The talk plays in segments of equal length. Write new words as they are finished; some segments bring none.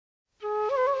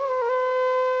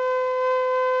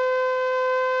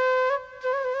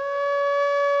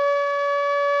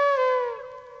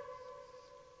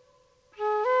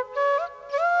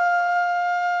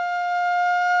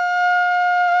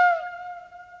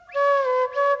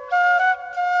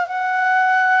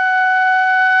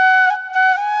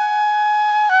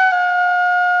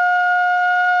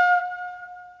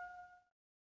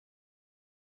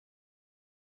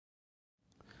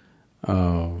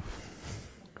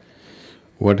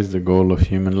What is the goal of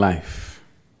human life?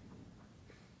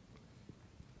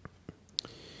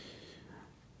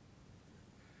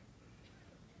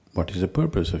 What is the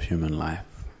purpose of human life?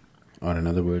 Or in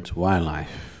other words, why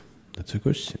life? That's a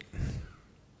question.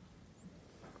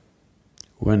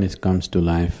 When it comes to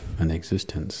life and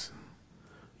existence,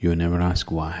 you never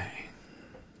ask why.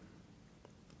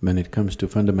 When it comes to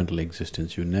fundamental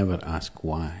existence, you never ask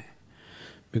why.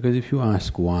 Because if you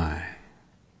ask why,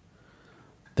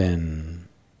 then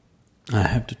I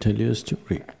have to tell you a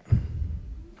story.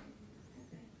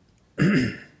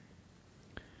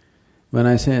 When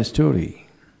I say a story,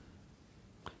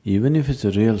 even if it's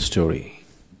a real story,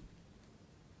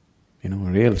 a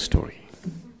real story,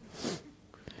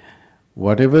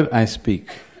 whatever I speak,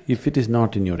 if it is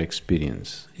not in your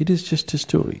experience, it is just a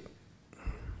story.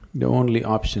 The only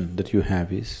option that you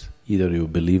have is either you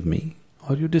believe me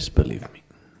or you disbelieve me.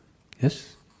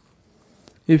 Yes?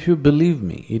 If you believe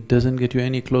me, it doesn't get you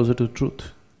any closer to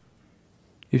truth.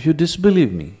 If you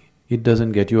disbelieve me, it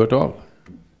doesn't get you at all.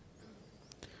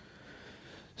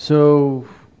 So,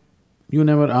 you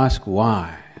never ask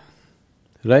why.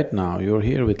 Right now, you're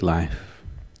here with life.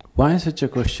 Why such a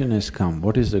question has come?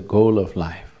 What is the goal of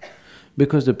life?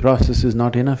 Because the process is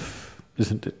not enough,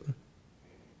 isn't it?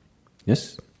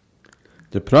 Yes?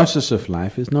 The process of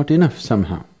life is not enough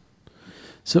somehow.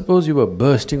 Suppose you were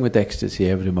bursting with ecstasy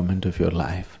every moment of your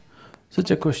life,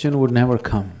 such a question would never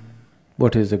come.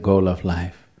 What is the goal of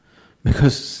life?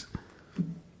 Because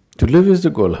to live is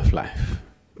the goal of life.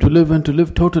 To live and to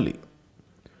live totally.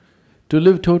 To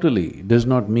live totally does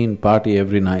not mean party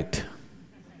every night.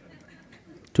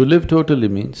 To live totally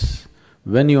means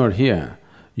when you are here,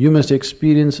 you must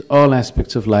experience all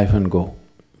aspects of life and go.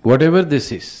 Whatever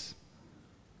this is,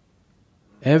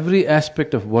 every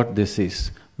aspect of what this is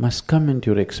must come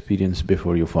into your experience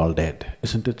before you fall dead,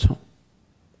 isn't it so?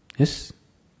 Yes?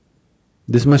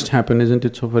 This must happen, isn't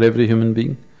it so, for every human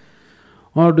being?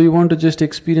 Or do you want to just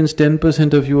experience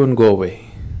 10% of you and go away?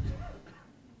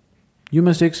 You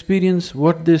must experience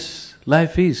what this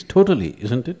life is totally,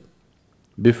 isn't it?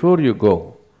 Before you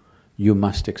go, you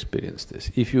must experience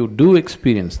this. If you do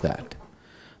experience that,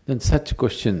 then such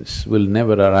questions will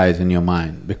never arise in your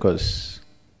mind because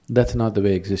that's not the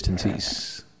way existence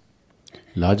is.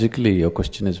 Logically, your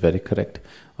question is very correct.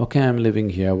 Okay, I'm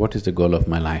living here, what is the goal of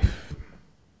my life?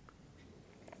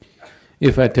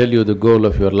 If I tell you the goal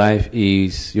of your life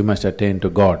is you must attain to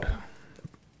God,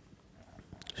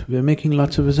 so we are making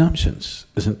lots of assumptions,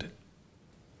 isn't it?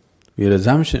 We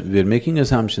are making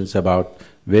assumptions about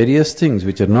various things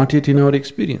which are not yet in our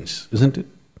experience, isn't it?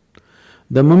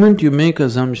 The moment you make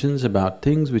assumptions about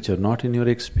things which are not in your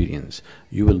experience,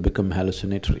 you will become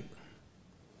hallucinatory.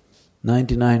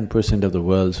 99% of the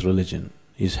world's religion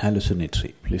is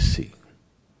hallucinatory, please see.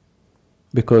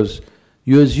 Because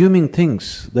you're assuming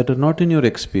things that are not in your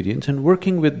experience and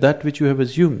working with that which you have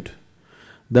assumed.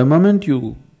 The moment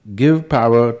you give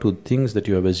power to things that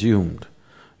you have assumed,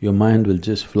 your mind will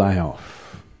just fly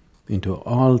off into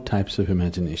all types of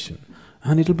imagination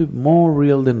and it'll be more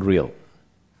real than real.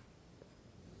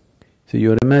 So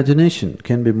your imagination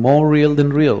can be more real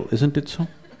than real, isn't it so?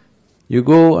 You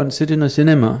go and sit in a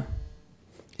cinema,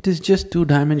 it is just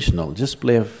two-dimensional, just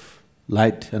play of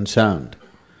light and sound.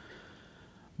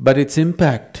 But its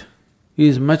impact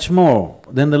is much more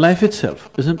than the life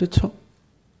itself, isn't it so?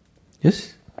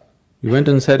 Yes? You went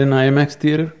and sat in IMAX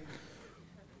theatre?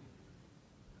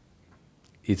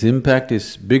 Its impact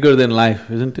is bigger than life,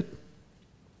 isn't it?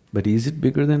 But is it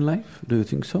bigger than life? Do you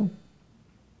think so?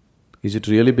 Is it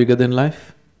really bigger than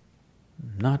life?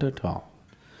 Not at all.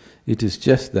 It is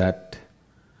just that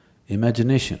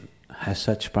imagination has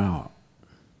such power.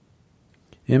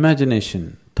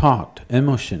 Imagination, thought,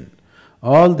 emotion,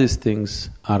 all these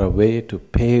things are a way to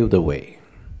pave the way.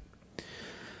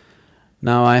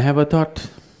 Now I have a thought,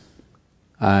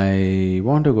 I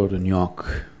want to go to New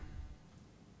York.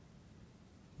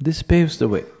 This paves the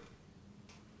way.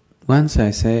 Once I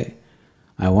say,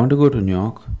 I want to go to New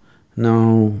York,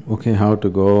 now, okay, how to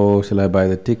go, shall I buy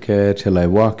the ticket, shall I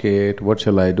walk it, what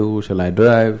shall I do, shall I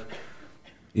drive?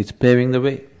 It's paving the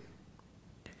way.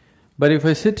 But if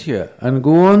I sit here and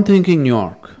go on thinking New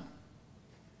York,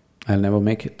 I'll never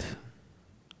make it.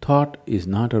 Thought is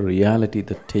not a reality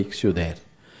that takes you there.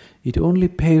 It only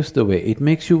paves the way, it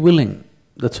makes you willing,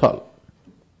 that's all.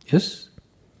 Yes?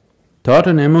 Thought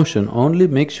and emotion only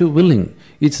makes you willing,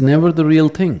 it's never the real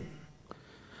thing.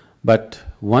 But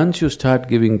once you start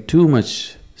giving too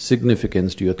much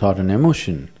significance to your thought and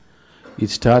emotion,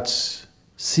 it starts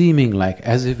seeming like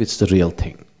as if it's the real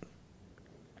thing.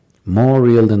 More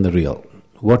real than the real.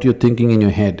 What you're thinking in your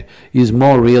head is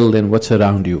more real than what's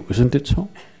around you, isn't it so?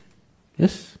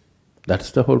 Yes?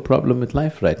 That's the whole problem with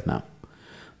life right now,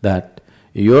 that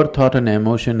your thought and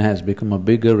emotion has become a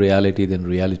bigger reality than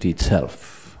reality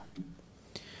itself.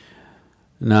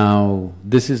 Now,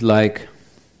 this is like,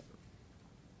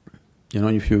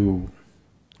 if you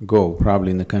go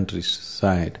probably in the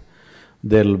countryside,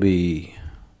 there'll be…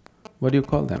 what do you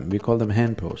call them? We call them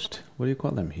handpost. What do you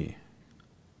call them here?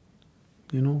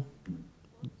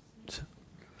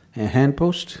 A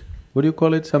handpost? What do you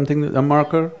call it? Something… a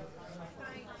marker?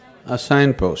 A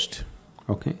signpost,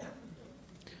 okay?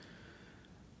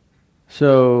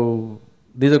 So,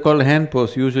 these are called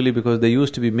handposts usually because they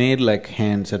used to be made like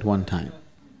hands at one time,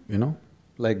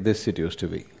 like this it used to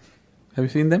be. Have you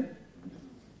seen them?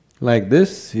 Like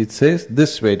this, it says,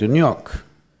 this way to New York.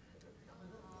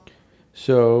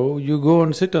 So, you go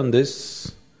and sit on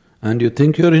this and you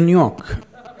think you're in New York.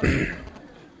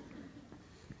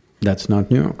 That's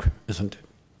not New York, isn't it?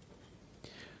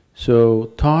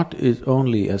 So, thought is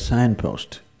only a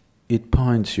signpost. It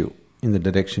points you in the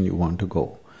direction you want to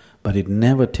go, but it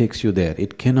never takes you there,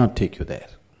 it cannot take you there.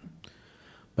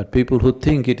 But people who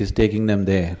think it is taking them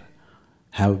there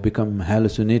have become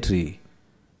hallucinatory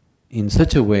in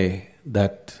such a way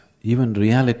that even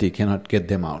reality cannot get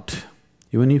them out.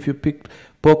 Even if you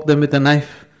poke them with a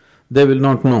knife, they will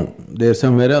not know, they're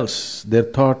somewhere else. Their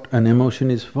thought and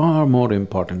emotion is far more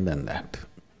important than that.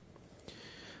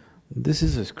 This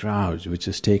is a scourge which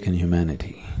has taken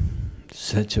humanity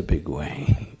such a big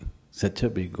way, such a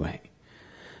big way.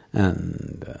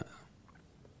 And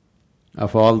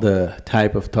of all the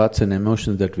type of thoughts and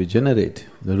emotions that we generate,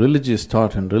 the religious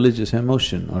thought and religious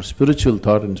emotion or spiritual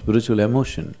thought and spiritual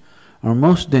emotion are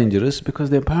most dangerous because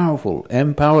they're powerful,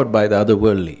 empowered by the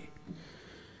otherworldly.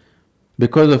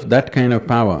 Because of that kind of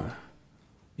power,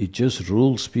 it just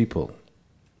rules people.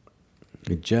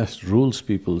 It just rules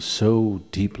people so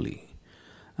deeply.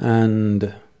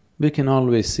 And we can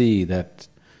always see that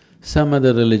some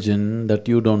other religion that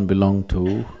you don't belong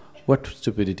to, what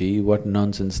stupidity, what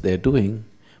nonsense they're doing,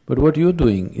 but what you're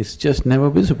doing is just never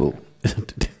visible,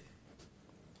 isn't it?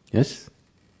 Yes?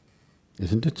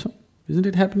 Isn't it so? Isn't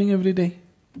it happening every day?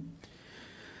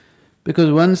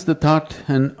 Because once the thought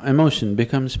and emotion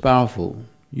becomes powerful,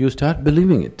 you start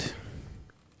believing it.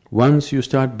 Once you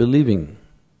start believing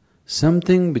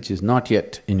something which is not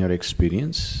yet in your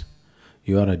experience,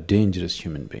 you are a dangerous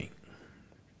human being.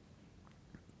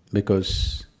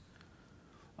 Because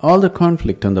all the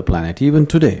conflict on the planet, even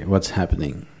today, what's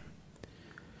happening,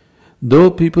 though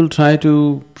people try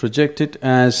to project it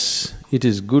as it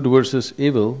is good versus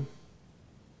evil,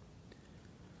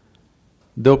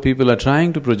 though people are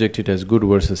trying to project it as good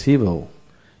versus evil,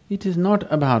 it is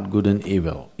not about good and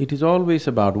evil. It is always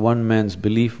about one man's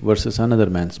belief versus another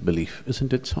man's belief,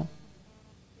 isn't it so?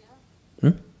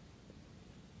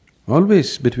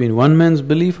 Always between one man's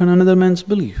belief and another man's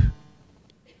belief.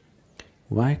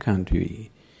 Why can't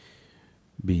we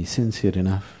be sincere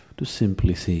enough to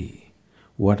simply see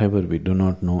whatever we do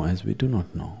not know as we do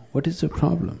not know? What is the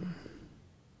problem?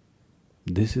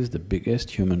 This is the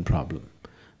biggest human problem.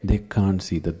 They can't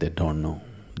see that they don't know.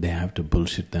 They have to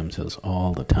bullshit themselves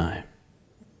all the time.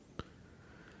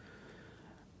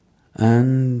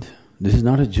 And this is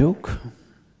not a joke.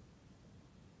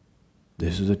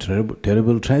 This is a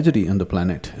terrible tragedy on the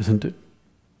planet, isn't it?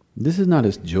 This is not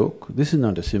a joke, this is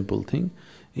not a simple thing.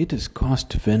 It has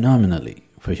cost phenomenally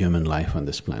for human life on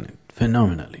this planet,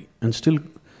 phenomenally, and still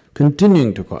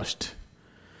continuing to cost.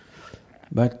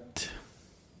 But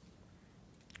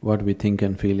what we think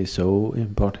and feel is so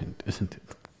important, isn't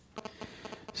it?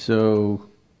 So,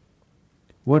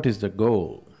 what is the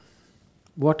goal?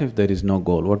 What if there is no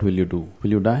goal? What will you do? Will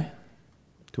you die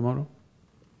tomorrow?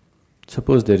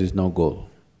 Suppose there is no goal.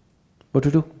 What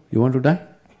to do? You want to die?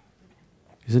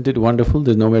 Isn't it wonderful?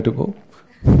 There's nowhere to go.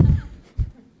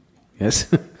 Yes?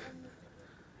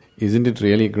 Isn't it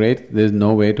really great? There's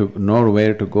nowhere to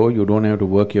go, you don't have to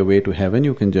work your way to heaven,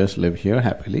 you can just live here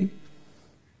happily.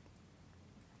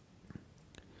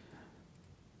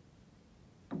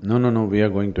 No, we are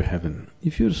going to heaven.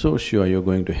 If you're so sure you're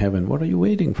going to heaven, what are you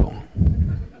waiting for?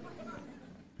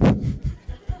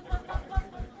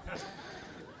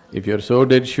 If you're so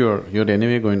dead sure you're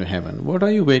anyway going to heaven, what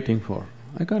are you waiting for?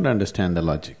 I can't understand the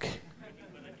logic.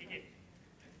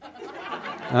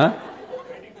 Huh?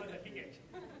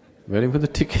 Waiting for the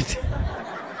ticket.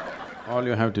 All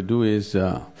you have to do is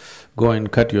go and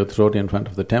cut your throat in front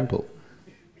of the temple.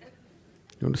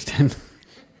 You understand?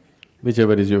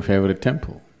 Whichever is your favorite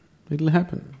temple, it'll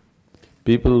happen.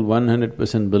 People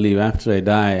 100% believe after I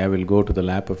die, I will go to the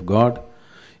lap of God.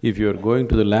 If you are going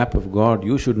to the lap of God,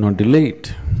 you should not delay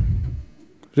it.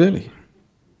 Really.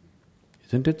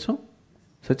 Isn't it so?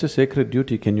 Such a sacred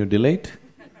duty, can you delay it?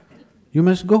 You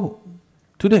must go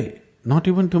today, not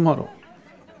even tomorrow.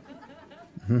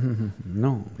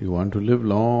 No, you want to live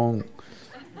long.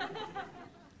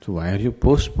 So why are you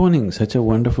postponing such a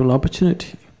wonderful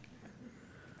opportunity?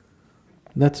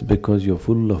 That's because you're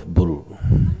full of bull.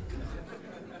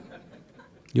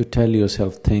 You tell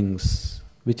yourself things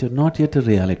which are not yet a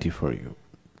reality for you.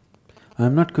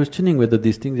 I'm not questioning whether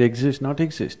these things exist, not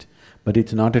exist, but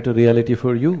it's not yet a reality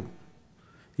for you.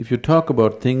 If you talk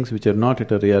about things which are not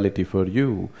yet a reality for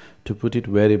you, to put it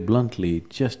very bluntly, it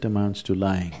just amounts to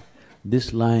lying.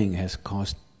 This lying has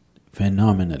cost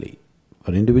phenomenally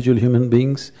for individual human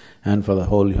beings and for the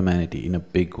whole humanity in a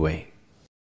big way.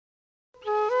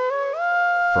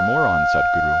 For more on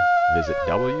Sadhguru, visit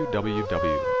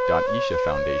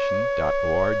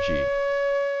www.ishafoundation.org.